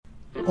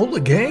Hola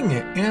gang,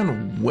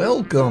 and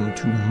welcome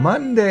to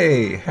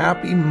Monday.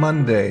 Happy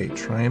Monday.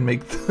 Try and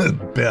make the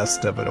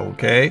best of it,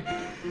 okay?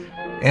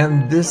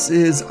 And this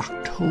is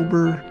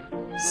October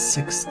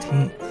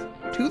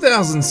 16th,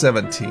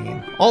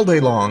 2017, all day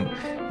long.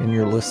 And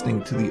you're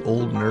listening to the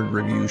Old Nerd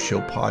Review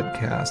Show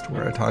podcast,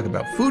 where I talk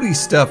about foodie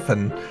stuff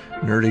and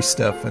nerdy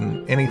stuff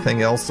and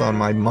anything else on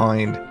my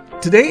mind.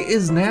 Today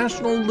is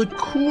National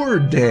Liqueur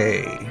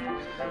Day.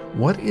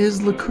 What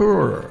is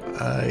liqueur?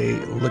 A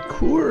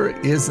liqueur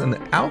is an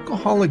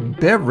alcoholic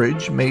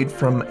beverage made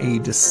from a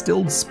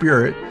distilled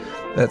spirit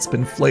that's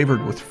been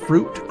flavored with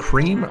fruit,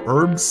 cream,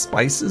 herbs,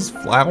 spices,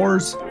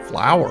 flowers,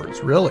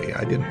 really,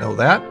 I didn't know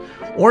that,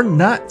 or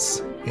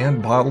nuts,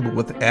 and bottled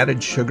with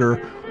added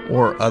sugar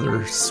or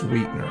other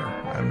sweetener.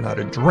 I'm not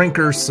a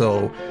drinker,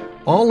 so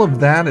all of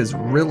that is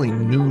really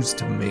news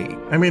to me.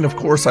 I mean, of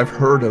course, I've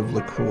heard of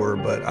liqueur,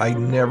 but I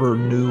never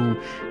knew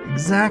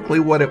exactly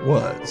what it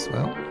was.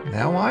 Well,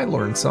 now I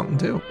learned something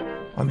too.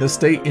 On this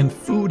day in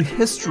food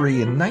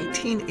history, in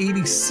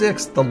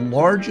 1986, the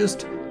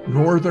largest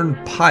northern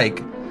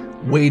pike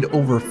weighed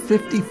over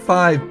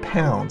 55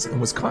 pounds and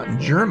was caught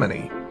in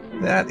Germany.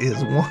 That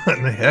is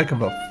one heck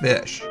of a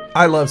fish.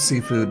 I love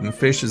seafood, and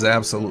fish is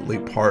absolutely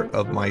part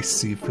of my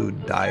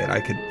seafood diet. I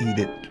could eat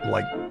it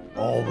like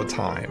all the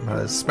time,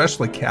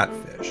 especially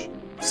catfish.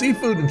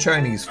 Seafood and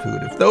Chinese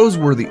food, if those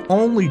were the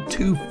only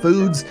two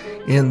foods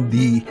in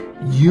the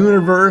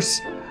universe,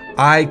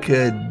 I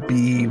could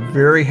be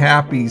very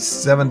happy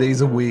 7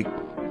 days a week,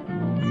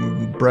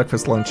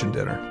 breakfast, lunch, and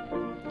dinner.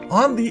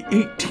 On the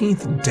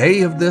 18th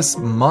day of this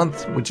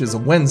month, which is a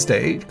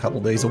Wednesday, a couple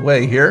days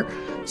away here,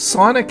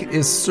 Sonic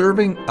is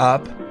serving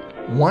up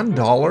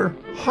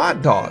 $1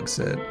 hot dogs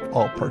at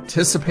all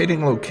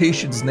participating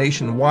locations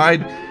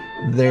nationwide.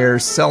 They're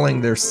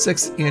selling their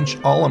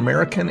 6-inch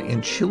All-American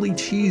and chili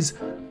cheese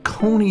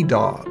Coney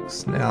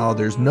dogs. Now,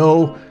 there's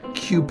no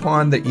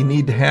coupon that you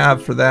need to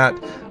have for that,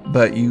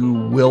 but you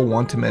will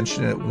want to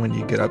mention it when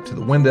you get up to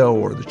the window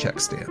or the check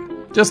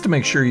stand, just to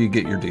make sure you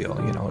get your deal.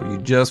 You know, you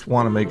just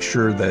want to make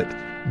sure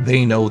that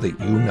they know that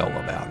you know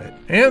about it.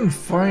 And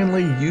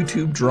finally,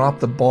 YouTube dropped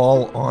the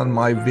ball on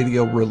my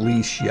video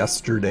release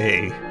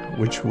yesterday,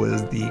 which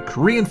was the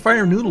Korean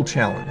Fire Noodle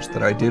Challenge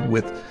that I did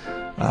with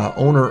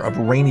owner of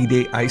Rainy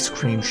Day Ice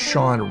Cream,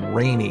 Sean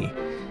Rainey.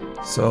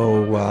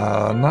 So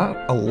not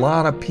a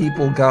lot of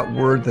people got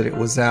word that it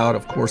was out.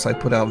 Of course, I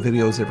put out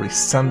videos every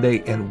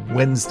Sunday and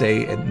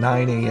Wednesday at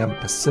 9 a.m.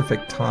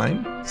 Pacific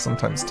time,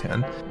 sometimes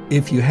 10.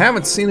 If you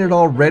haven't seen it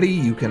already,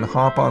 you can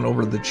hop on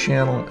over to the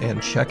channel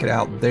and check it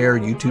out there,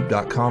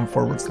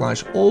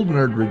 youtube.com/Old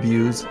Nerd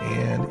Reviews.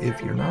 And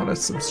if you're not a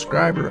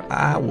subscriber,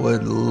 I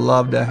would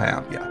love to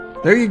have you.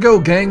 There you go,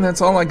 gang. That's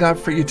all I got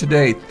for you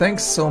today.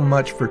 Thanks so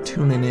much for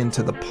tuning in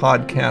to the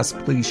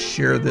podcast. Please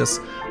share this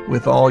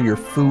with all your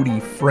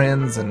foodie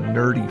friends and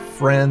nerdy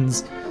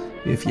friends.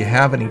 If you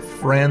have any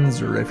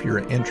friends, or if you're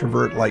an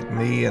introvert like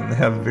me and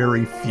have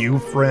very few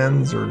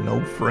friends or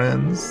no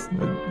friends,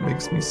 that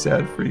makes me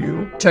sad for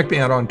you. Check me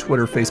out on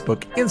Twitter,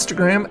 Facebook,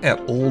 Instagram at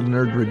Old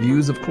Nerd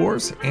Reviews, of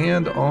course,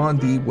 and on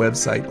the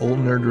website,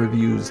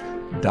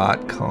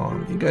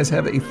 oldnerdreviews.com. You guys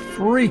have a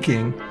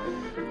freaking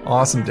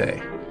awesome day.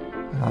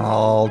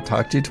 I'll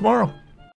talk to you tomorrow.